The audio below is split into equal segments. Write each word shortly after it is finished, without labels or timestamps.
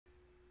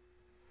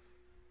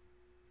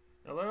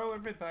Hello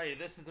everybody,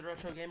 this is the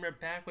RetroGamer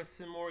back with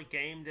some more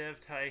Game Dev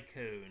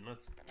Tycoon.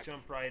 Let's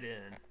jump right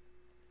in.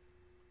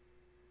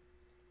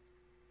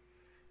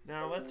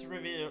 Now let's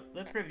review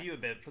a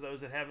bit for those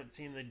that haven't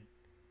seen the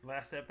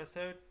last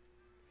episode.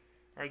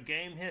 Our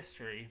game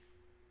history.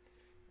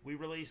 We've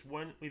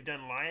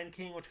done Lion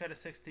King, which got a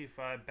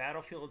 625,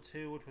 Battlefield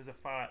 2, which was a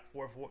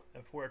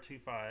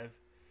 425,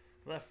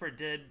 Left 4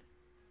 Dead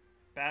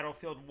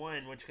Battlefield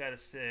 1, which got a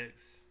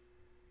 6,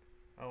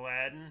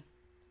 Aladdin,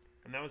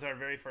 and that was our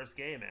very first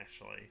game,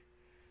 actually.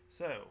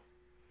 So,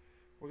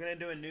 we're going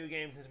to do a new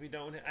game since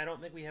I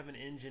don't think we have an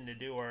engine to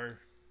do our...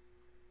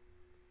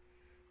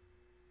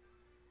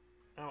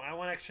 Oh, I'm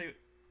going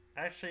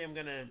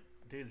to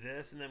do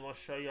this, and then we'll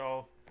show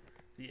y'all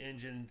the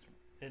engine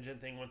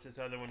thing once this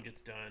other one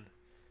gets done.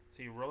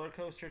 See, Roller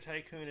Coaster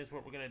Tycoon is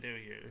what we're going to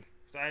do here.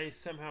 Because I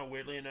somehow,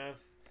 weirdly enough,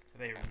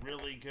 have a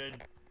really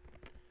good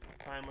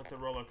time with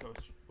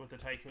the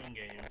Tycoon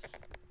games.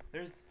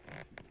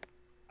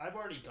 I've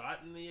already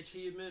gotten the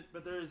achievement,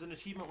 but there's an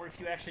achievement where if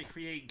you actually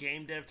create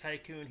Game Dev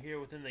Tycoon here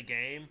within the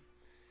game,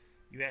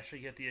 you actually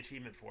get the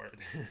achievement for it.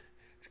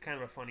 It's kind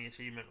of a funny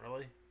achievement,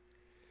 really.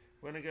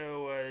 We're going to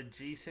go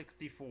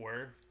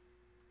G64,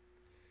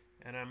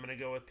 and I'm going to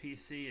go with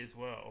PC as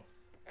well.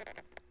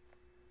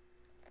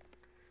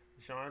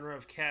 Genre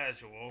of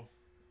casual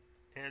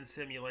and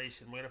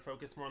simulation. We're going to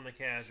focus more on the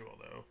casual,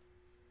 though.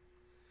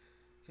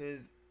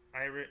 Because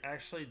I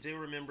actually do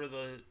remember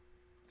the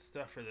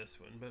stuff for this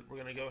one, but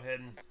we're going to go ahead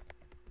and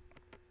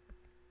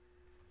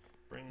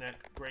bring that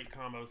great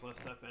combos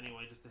list up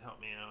anyway, just to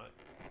help me out.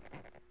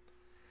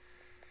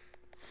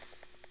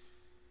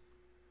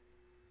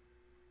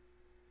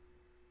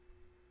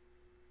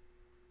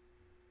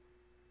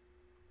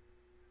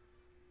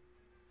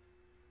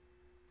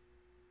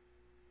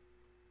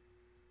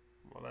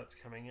 While that's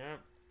coming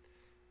up,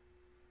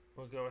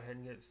 we'll go ahead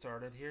and get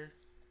started here.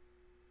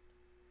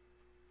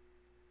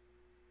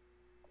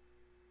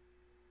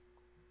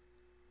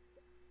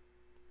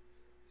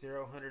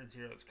 Zero, 100,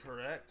 0 is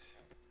correct.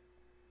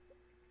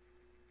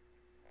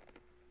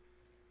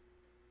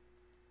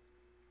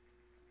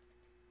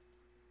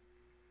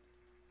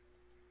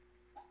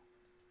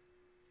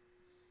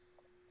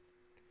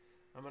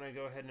 I'm going to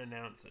go ahead and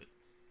announce it.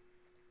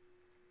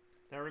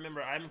 Now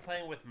remember, I'm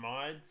playing with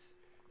mods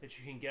that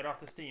you can get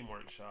off the Steam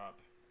Workshop.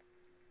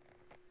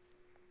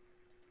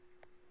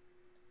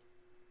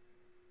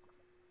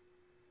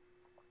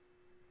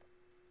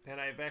 And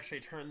I've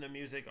actually turned the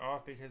music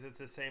off because it's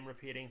the same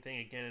repeating thing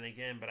again and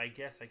again, but I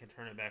guess I can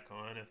turn it back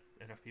on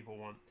if people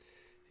want.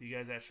 If you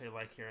guys actually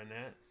like hearing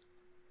that.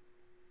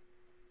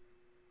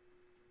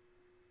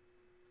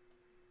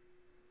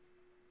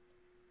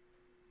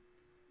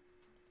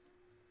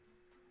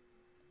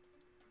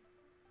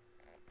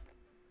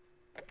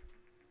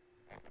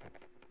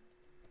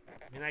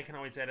 And I can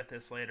always edit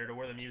this later to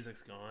where the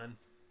music's gone.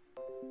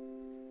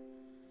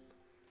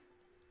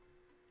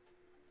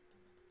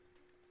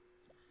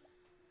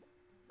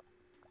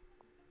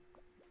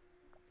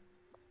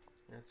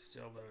 It's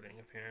still loading,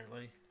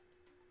 apparently.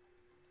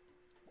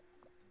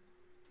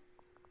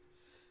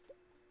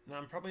 Now,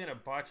 I'm probably going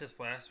to botch this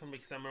last one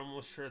because I'm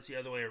almost sure it's the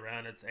other way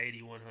around. It's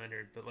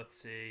 8100, but let's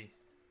see.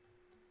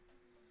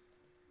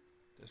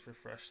 Just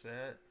refresh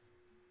that.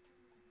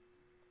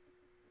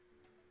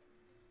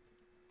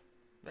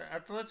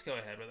 Let's go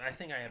ahead with it. I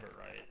think I have it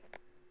right.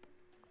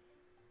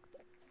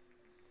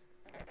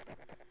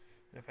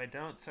 If I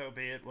don't, so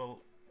be it. We'll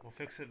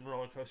fix it in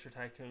Roller Coaster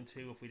Tycoon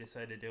 2 if we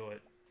decide to do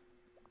it.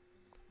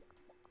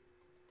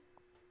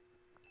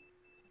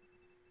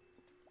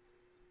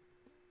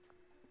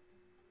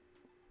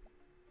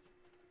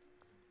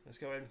 Let's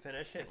go ahead and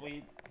finish it.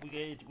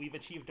 We've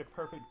achieved a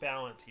perfect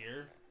balance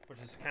here, which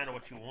is kind of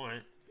what you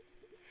want.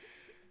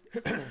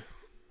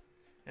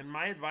 And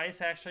my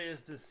advice actually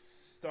is to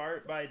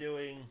start by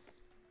doing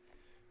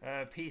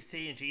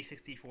PC and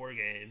G64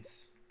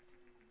 games.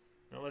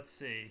 Now let's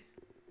see.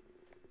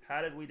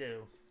 How did we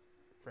do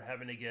for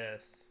having to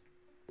guess?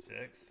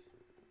 6,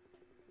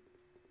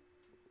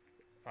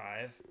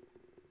 5,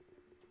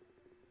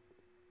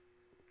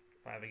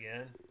 5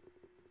 again.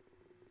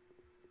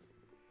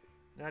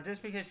 Now,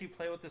 just because you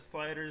play with the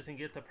sliders and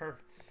get the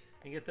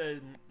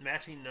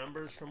matching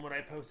numbers from what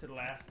I posted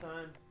last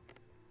time,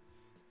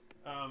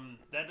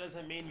 that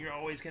doesn't mean you're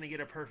always going to get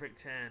a perfect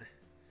 10.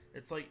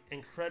 It's like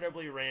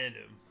incredibly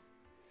random.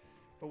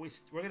 But we're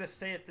going to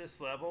stay at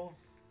this level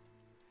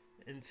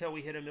until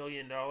we hit $1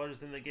 million.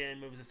 Then the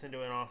game moves us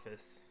into an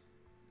office.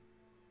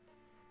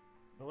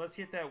 Now let's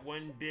get that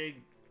one big.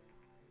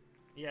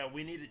 Yeah,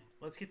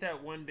 let's get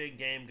that one big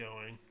game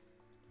going.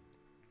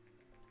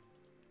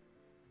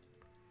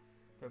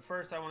 But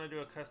first, I want to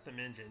do a custom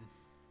engine.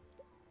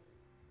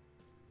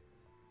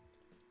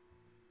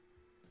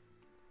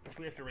 Which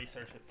we have to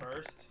research it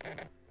first.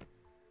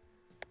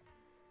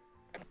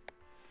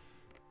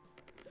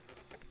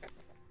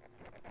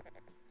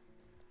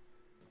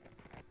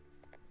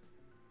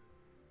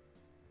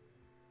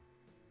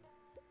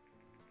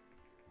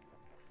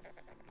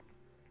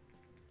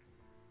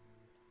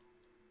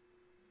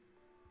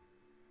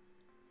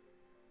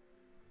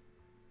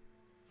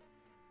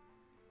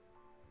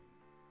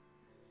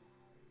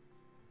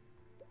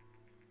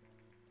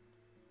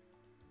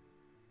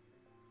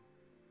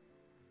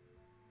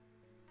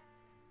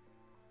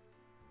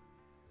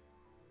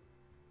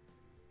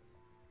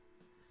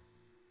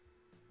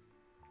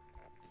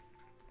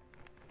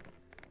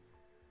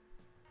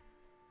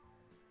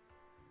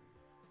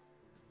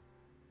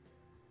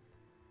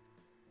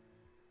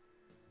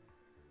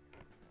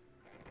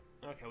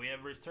 Okay, we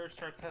have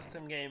researched our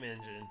custom game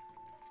engine.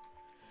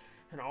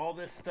 And all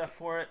this stuff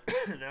for it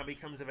now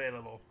becomes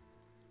available.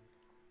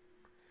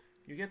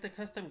 You get the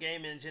custom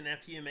game engine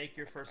after you make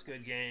your first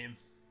good game,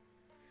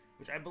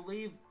 which I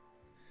believe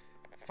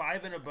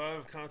 5 and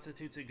above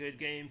constitutes a good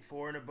game,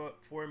 4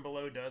 and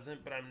below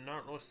doesn't, but I'm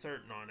not real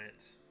certain on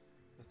it.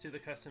 Let's do the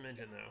custom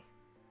engine though.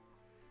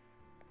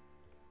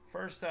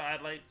 First,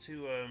 I'd like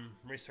to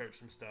research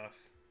some stuff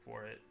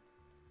for it.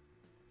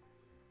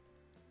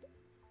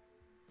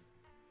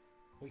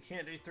 We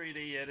can't do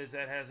 3D yet as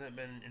that hasn't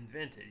been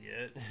invented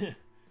yet.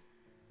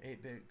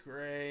 8-bit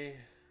gray.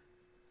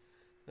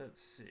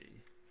 Let's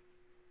see.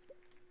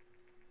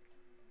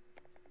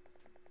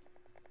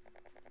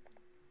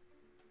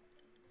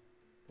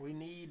 We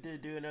need to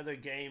do another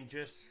game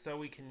just so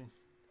we can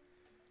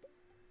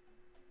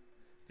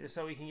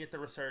get the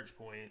research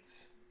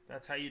points.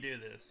 That's how you do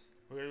this.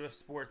 We're going to do a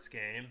sports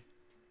game.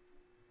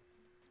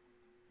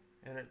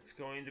 And it's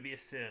going to be a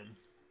sim.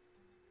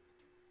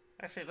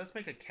 Actually, let's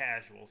make a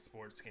casual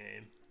sports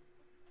game.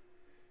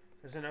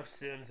 There's enough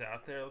sims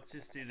out there. Let's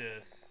just do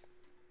this.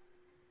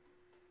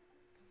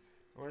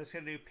 We're just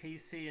going to do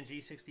PC and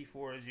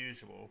G64 as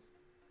usual.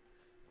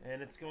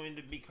 And it's going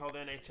to be called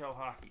NHL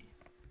Hockey.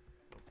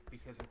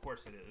 Because of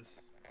course it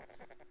is.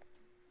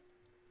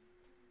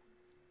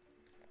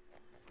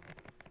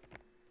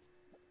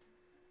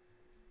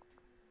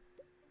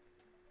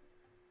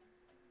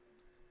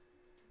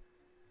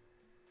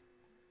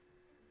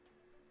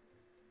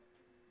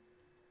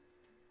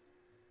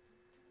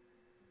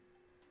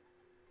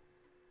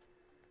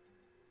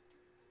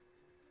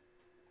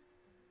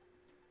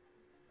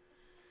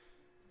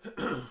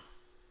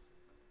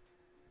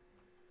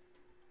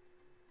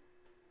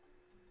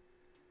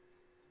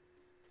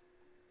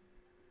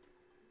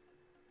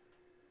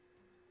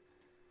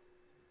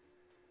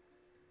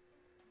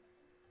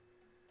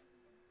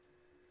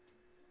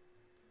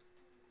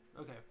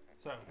 Okay,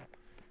 so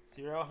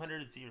 0,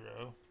 100, 0.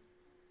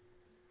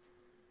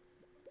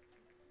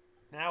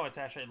 Now it's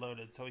actually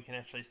loaded, so we can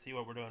actually see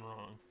what we're doing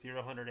wrong. 0,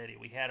 180.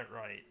 We had it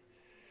right.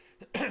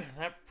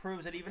 That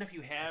proves that even if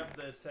you have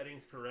the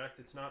settings correct,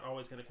 it's not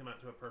always going to come out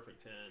to a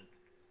perfect 10.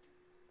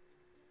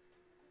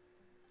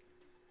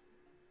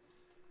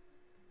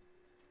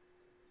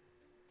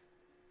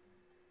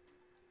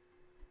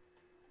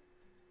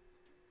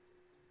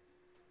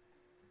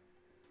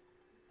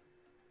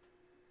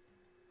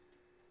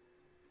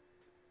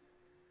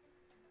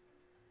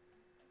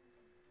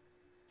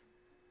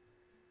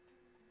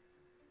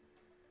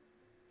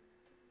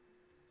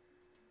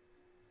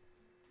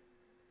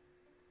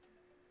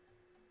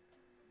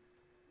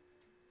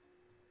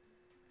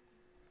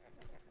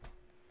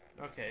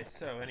 Okay,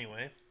 so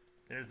anyway,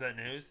 there's that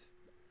news.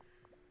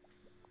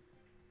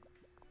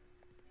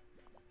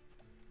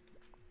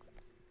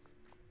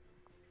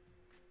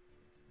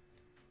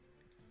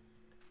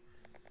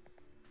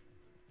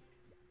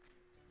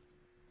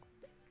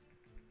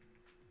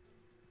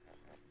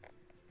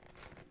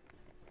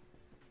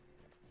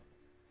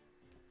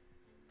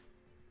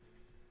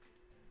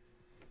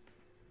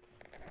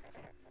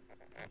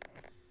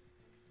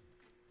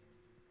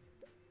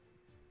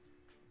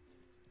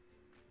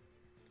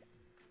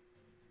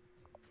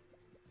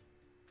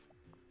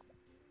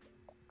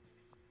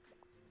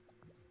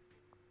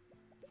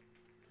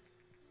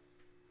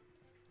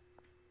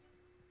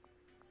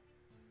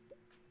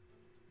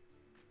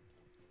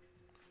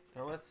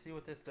 Now let's see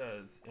what this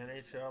does.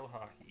 NHL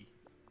Hockey.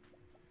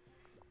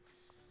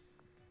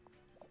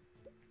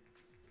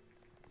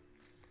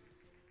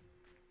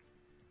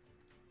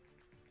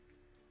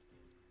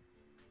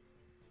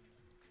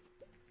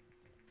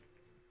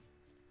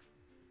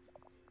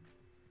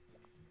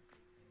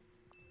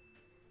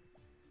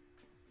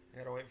 I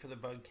gotta wait for the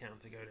bug count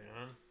to go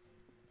down.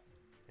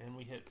 And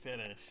we hit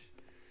finish.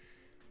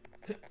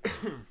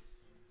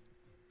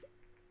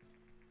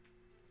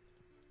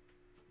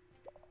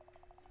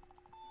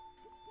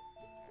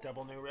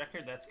 Double new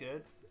record, that's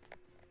good.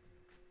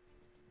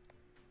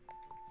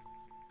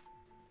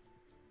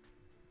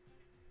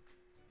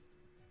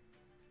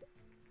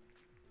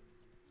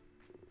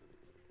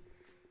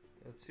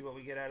 Let's see what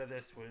we get out of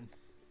this one.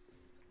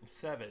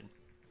 7.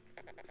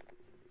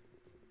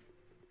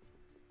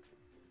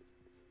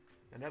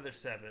 Another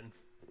 7.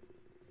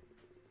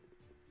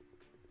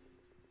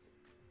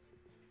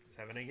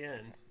 7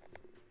 again.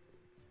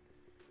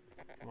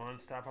 Come on,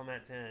 stop on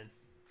that 10.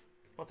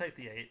 We'll take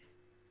the 8.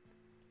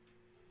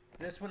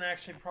 This one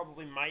actually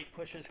probably might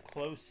push us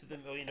close to the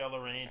 $1 million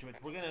range, which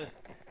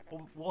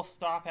we'll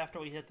stop after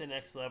we hit the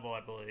next level, I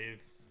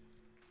believe.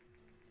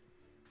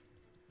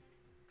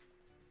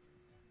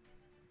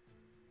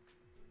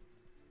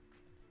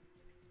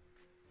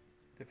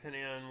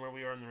 Depending on where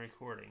we are in the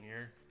recording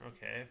here.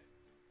 Okay.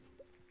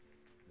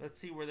 Let's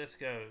see where this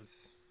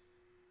goes.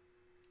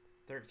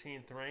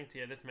 13th ranked?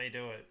 Yeah, this may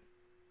do it.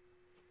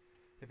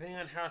 Depending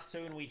on how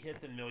soon we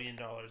hit the $1 million,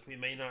 we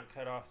may not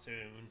cut off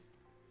soon.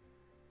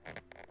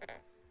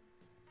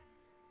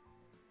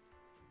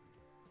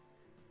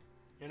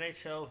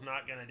 NHL is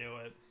not going to do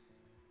it.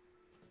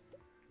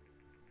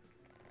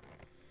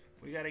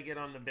 We got to get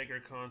on the bigger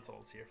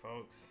consoles here,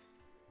 folks.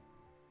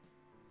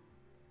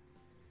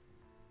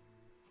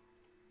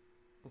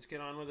 Let's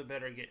get on with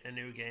a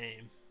new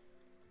game.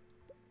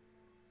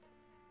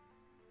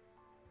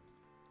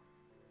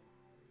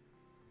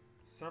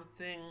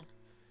 Something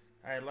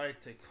I like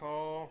to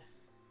call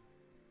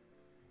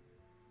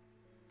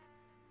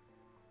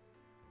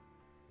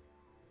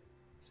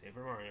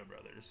Super Mario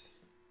Brothers.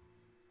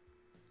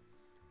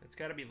 It's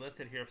got to be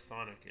listed here if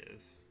Sonic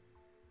is.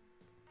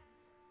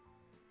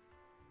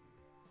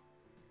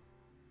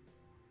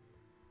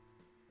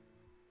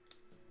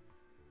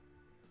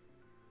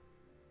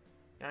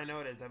 Yeah, I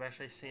know it is. I've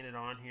actually seen it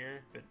on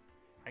here, but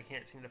I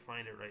can't seem to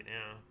find it right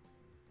now.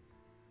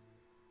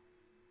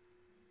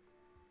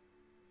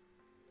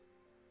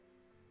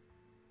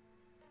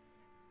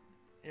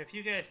 If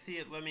you guys see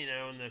it, let me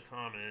know in the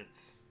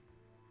comments.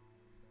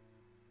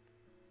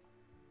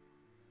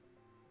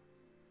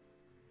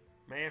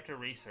 May have to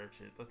research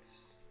it.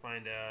 Let's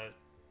find out.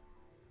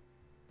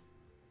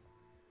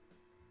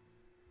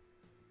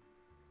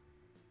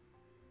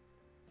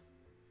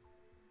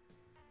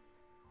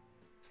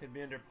 Could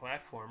be under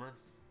platformer.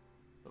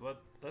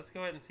 But let's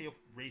go ahead and see if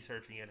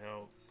researching it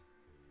helps.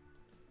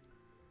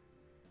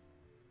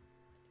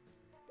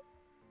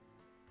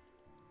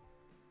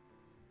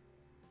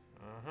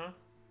 Uh-huh.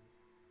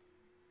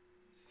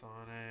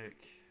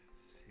 Sonic.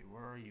 Let's see,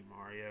 where are you,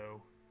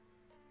 Mario?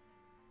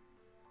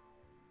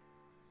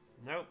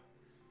 Nope.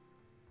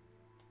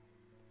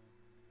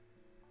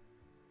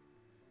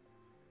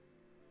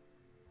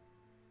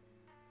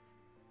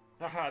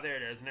 Aha, there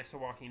it is, next to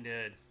Walking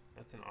Dead.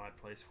 That's an odd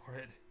place for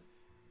it.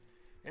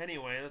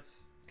 Anyway,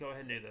 let's go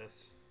ahead and do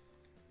this.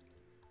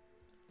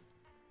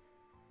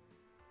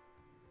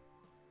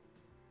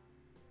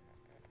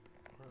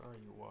 Where are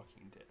you,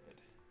 Walking Dead?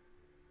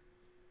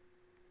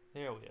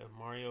 There we have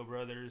Mario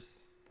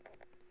Brothers.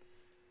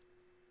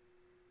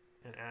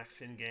 An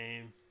action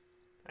game.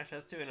 Actually,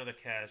 let's do another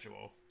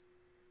casual.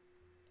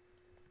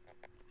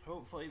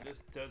 Hopefully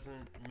this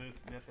doesn't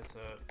miff us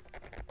up.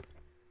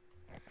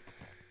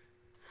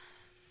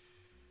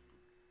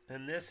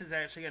 And this is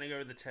actually going to go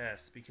to the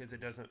test because it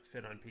doesn't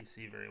fit on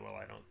PC very well,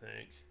 I don't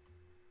think.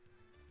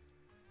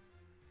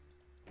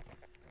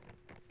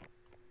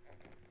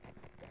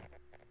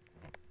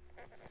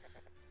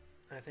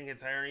 I think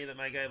it's irony that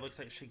my guy looks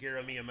like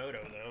Shigeru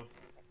Miyamoto, though.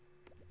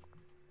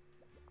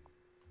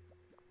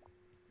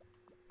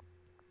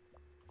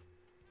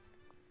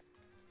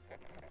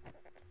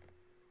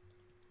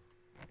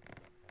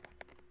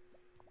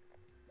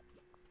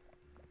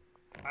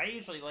 I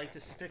usually like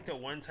to stick to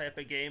one type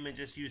of game and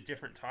just use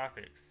different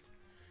topics.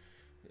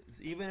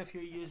 Even if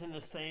you're using the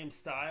same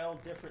style,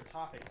 different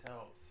topics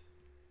helps.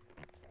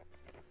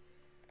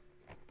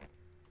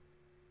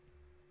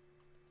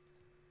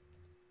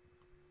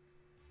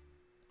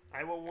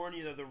 I will warn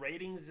you though,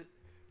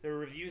 the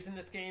reviews in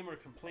this game are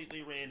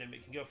completely random.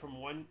 It can go from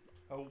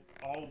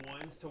all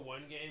ones to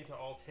one game to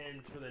all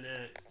tens for the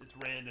next. It's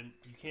random.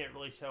 You can't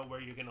really tell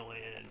where you're gonna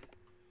land.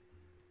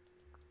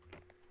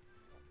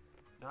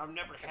 Now I've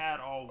never had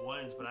all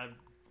ones, but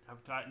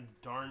I've gotten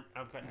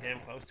damn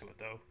close to it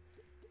though.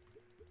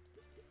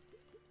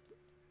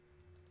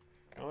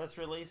 Now let's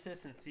release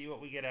this and see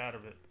what we get out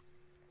of it.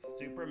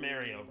 Super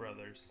Mario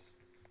Brothers.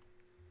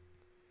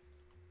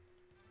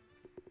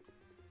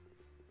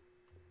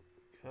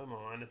 Come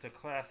on, it's a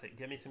classic.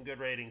 Give me some good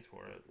ratings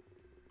for it.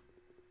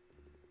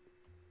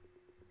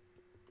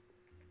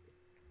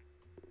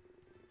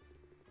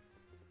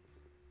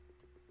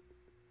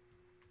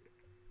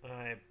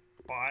 I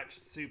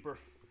botched Super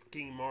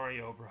fucking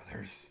Mario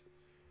Brothers.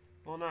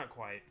 Well, not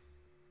quite.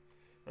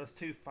 Those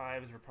 2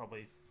 5s were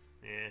probably,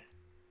 eh.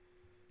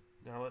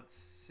 Now let's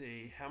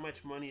see. How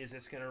much money is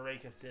this gonna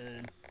rake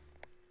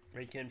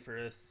in for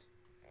us?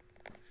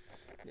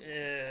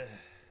 Yeah.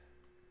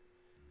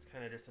 It's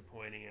kind of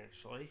disappointing,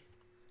 actually.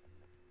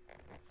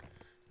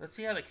 Let's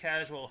see how the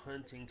casual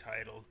hunting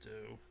titles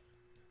do.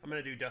 I'm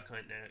gonna do Duck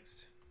Hunt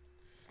next.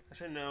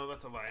 Actually, no,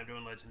 that's a lie. I'm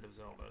doing Legend of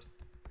Zelda.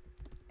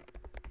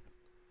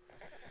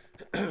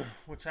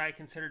 Which I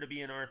consider to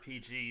be an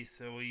RPG,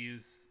 so we'll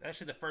use...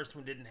 Actually, the first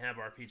one didn't have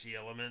RPG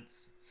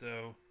elements,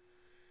 so...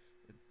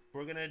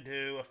 We're gonna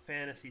do a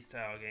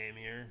fantasy-style game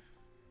here.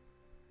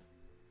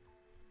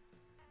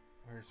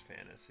 Where's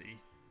fantasy?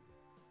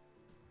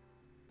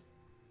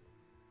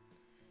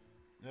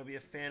 It'll be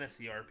a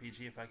fantasy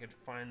RPG if I could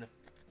find the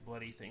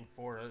bloody thing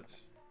for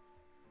it.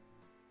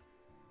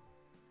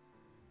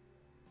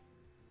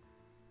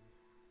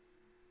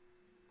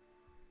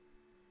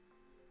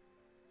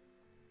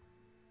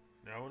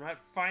 No, not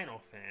Final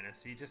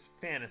Fantasy, just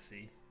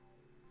fantasy.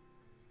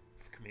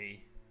 Fuck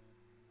me.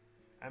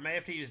 I may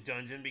have to use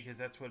Dungeon because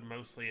that's what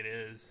mostly it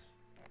is.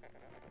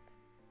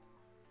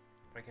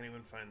 If I can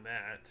even find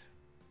that.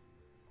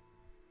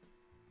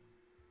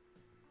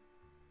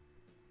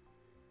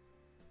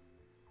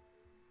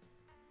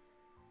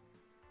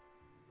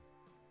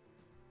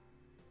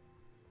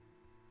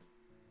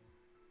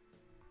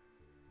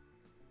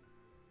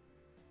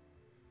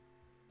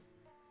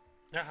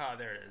 Aha,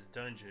 there it is.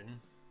 Dungeon.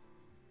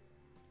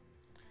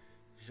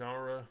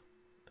 Genre,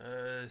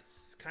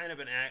 It's kind of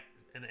an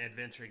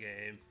adventure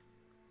game.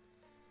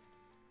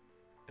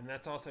 And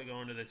that's also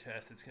going to the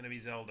test. It's going to be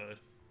Zelda,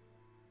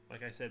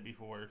 like I said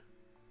before.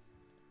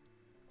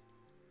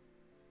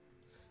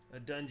 A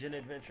dungeon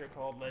adventure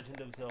called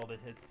Legend of Zelda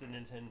hits the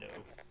Nintendo.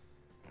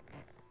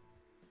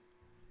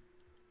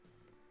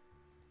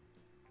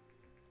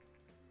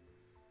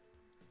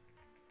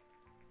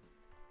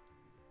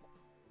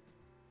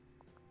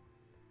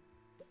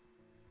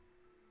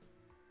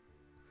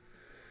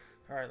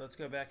 Alright, let's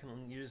go back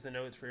and use the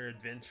notes for your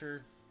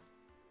adventure.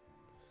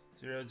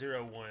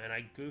 001.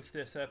 I goofed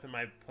this up in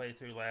my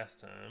playthrough last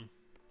time.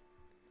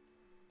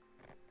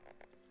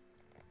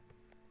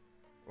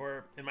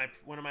 Or in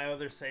one of my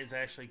other saves, I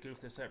actually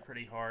goofed this up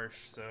pretty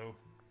harsh, so...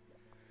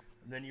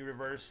 And then you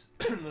reverse...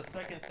 the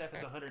second step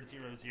is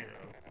 100-0-0.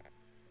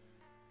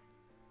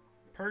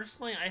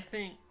 Personally, I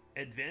think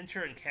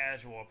adventure and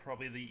casual are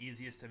probably the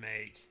easiest to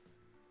make.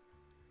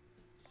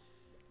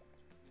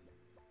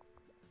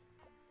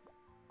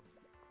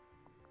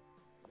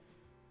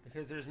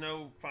 Because there's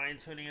no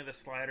fine-tuning of the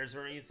sliders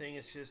or anything,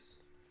 it's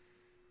just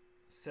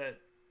set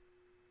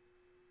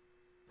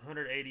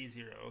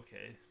 180-0,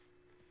 okay.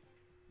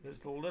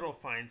 There's a little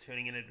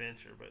fine-tuning in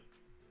adventure, but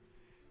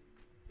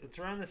it's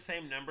around the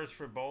same numbers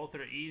for both.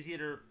 They're easy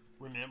to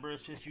remember,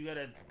 it's just you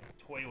gotta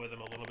toy with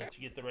them a little bit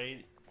to get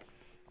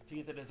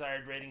the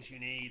desired ratings you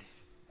need.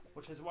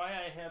 Which is why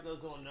I have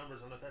those little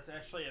numbers on it. That's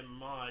actually a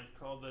mod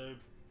called the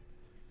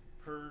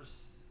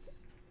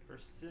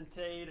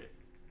Percentigator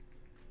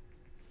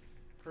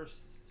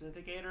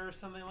or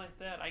something like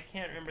that. I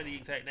can't remember the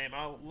exact name.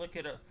 I'll look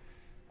it up.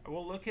 I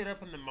will look it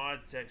up in the mod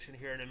section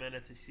here in a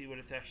minute to see what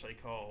it's actually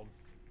called.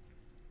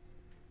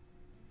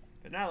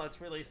 But now let's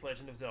release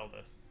Legend of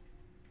Zelda.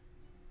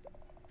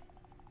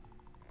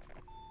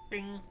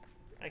 Bing!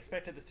 I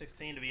expected the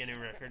 16 to be a new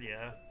record,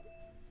 yeah.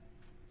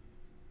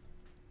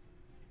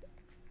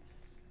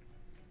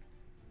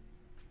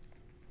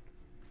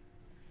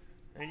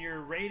 And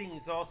your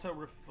ratings also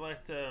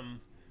reflect,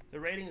 the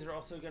ratings are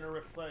also going to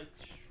reflect,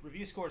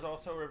 review scores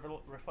also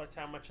reflect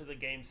how much of the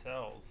game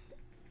sells.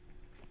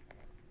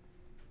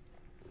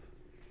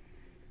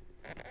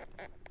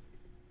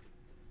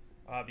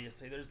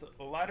 Obviously, there's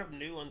a lot of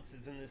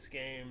nuances in this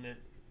game that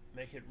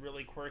make it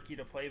really quirky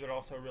to play, but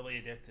also really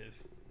addictive.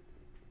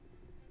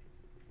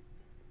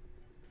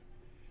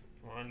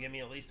 Come on, give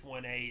me at least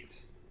 1-8.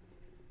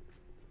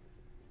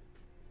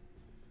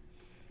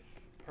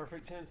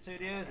 Perfect 10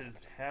 Studios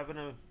is having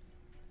a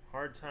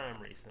hard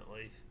time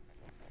recently.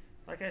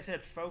 Like I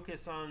said,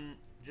 focus on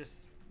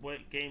just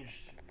what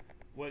games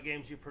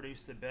you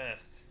produce the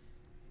best.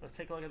 Let's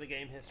take a look at the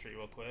game history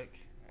real quick.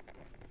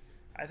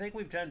 I think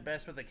we've done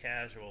best with the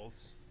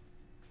casuals.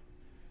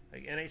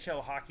 Like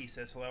NHL Hockey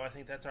says hello. I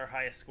think that's our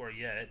highest score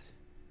yet.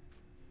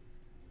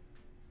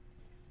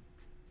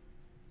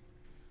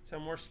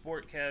 Some more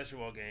sport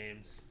casual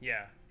games.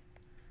 Yeah.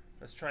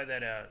 Let's try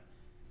that out.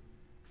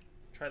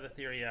 Try the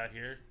theory out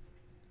here.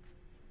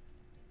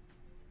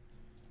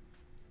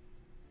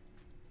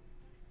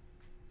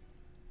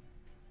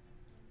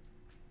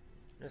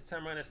 This time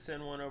I'm going to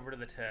send one over to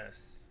the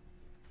tests.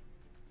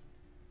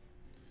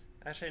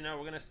 Actually, no,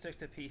 we're going to stick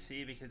to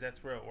PC because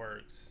that's where it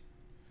works.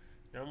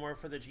 No more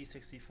for the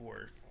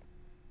G64.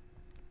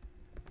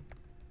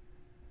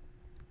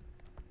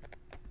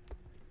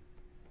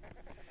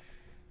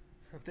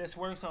 If this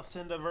works, I'll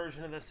send a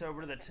version of this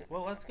over to the...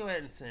 Well, let's go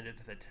ahead and send it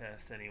to the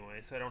test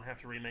anyway, so I don't have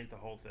to remake the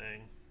whole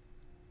thing.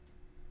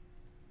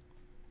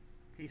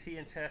 PC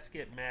and test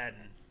get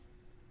Madden.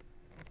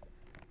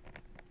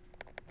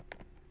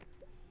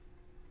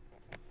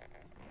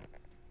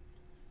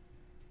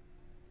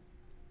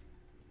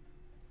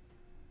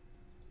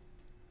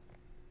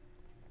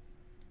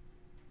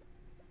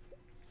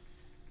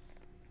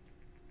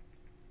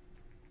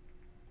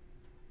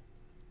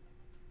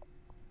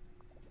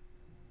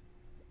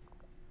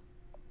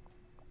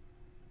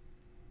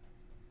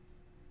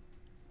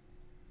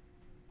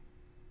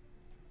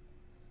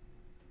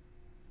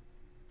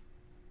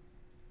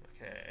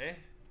 Okay.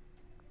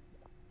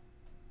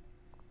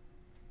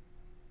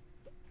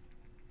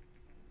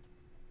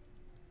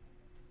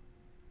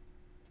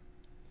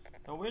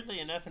 Now, weirdly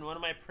enough, in one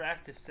of my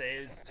practice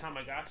saves,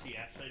 Tamagotchi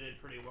actually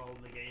did pretty well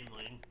in the game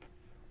lane.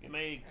 We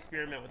may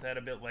experiment with that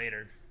a bit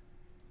later.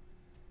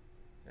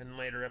 In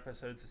later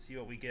episodes to see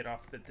what we get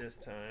off of it this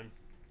time.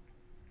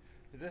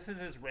 This is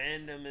as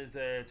random as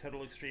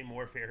Total Extreme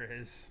Warfare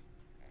is.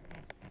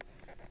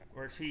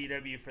 Or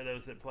TEW for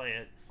those that play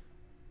it.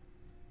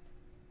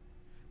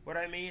 What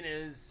I mean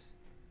is,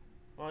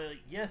 well,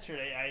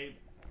 yesterday I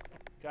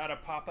got a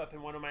pop-up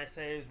in one of my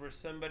saves where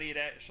somebody had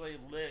actually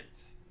lit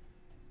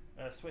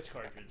a Switch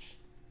cartridge.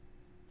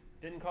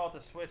 Didn't call it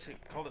the Switch, it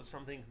called it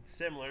something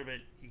similar, but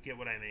you get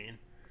what I mean.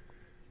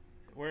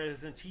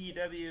 Whereas in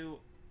TEW,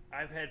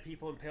 I've had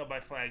people impaled by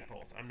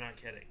flagpoles. I'm not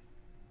kidding.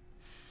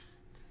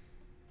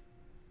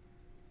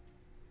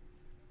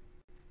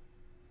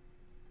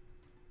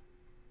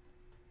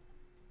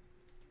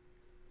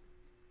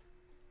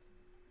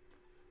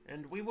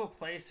 And we will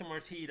play some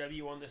more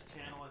TEW on this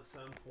channel at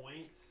some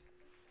point.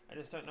 I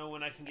just don't know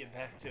when I can get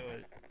back to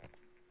it.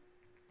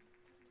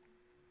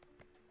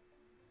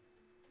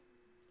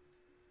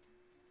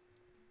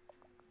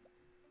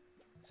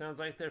 Sounds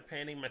like they're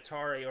painting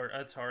Matari or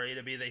Atari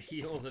to be the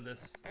heels of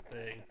this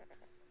thing.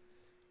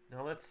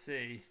 Now let's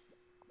see.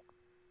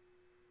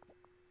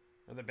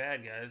 Or the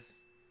bad guys.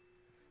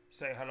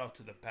 Say hello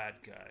to the bad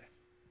guy.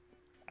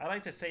 I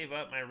like to save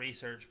up my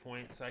research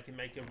points so I can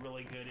make a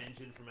really good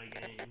engine for my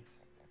games.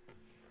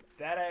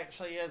 That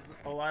actually has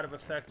a lot of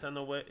effect on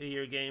the way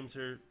your games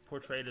are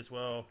portrayed as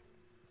well.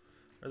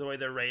 Or the way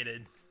they're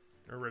rated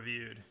or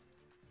reviewed.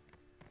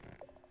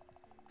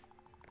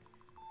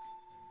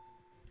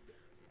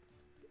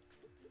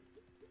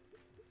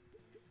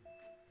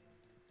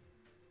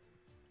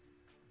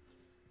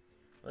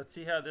 Let's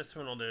see how this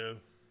one will do.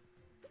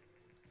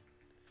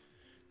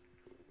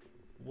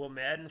 Will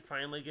Madden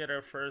finally get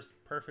our first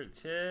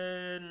perfect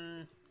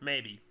 10?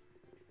 Maybe.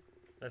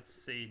 Let's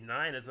see.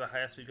 9 is the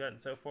highest we've gotten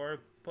so far,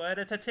 but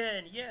it's a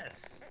 10.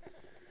 Yes!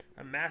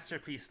 A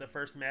masterpiece, the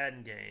first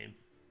Madden game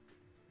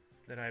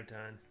that I've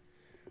done.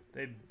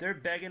 They're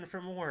begging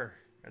for more,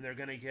 and they're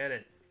going to get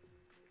it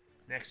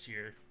next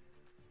year.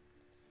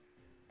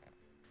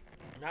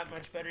 Not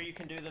much better you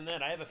can do than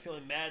that. I have a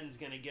feeling Madden's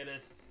going to get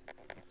us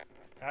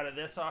out of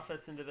this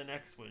office into the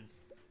next one.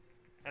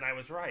 And I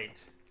was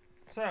right.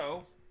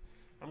 So,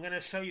 I'm going to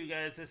show you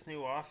guys this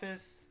new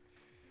office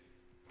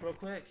real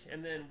quick,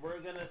 and then we're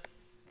going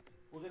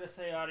to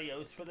say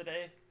adios for the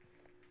day.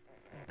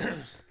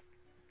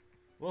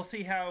 We'll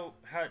see how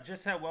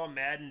well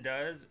Madden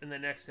does in the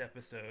next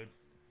episode.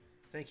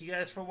 Thank you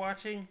guys for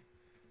watching,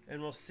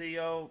 and we'll see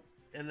y'all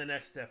in the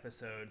next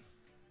episode.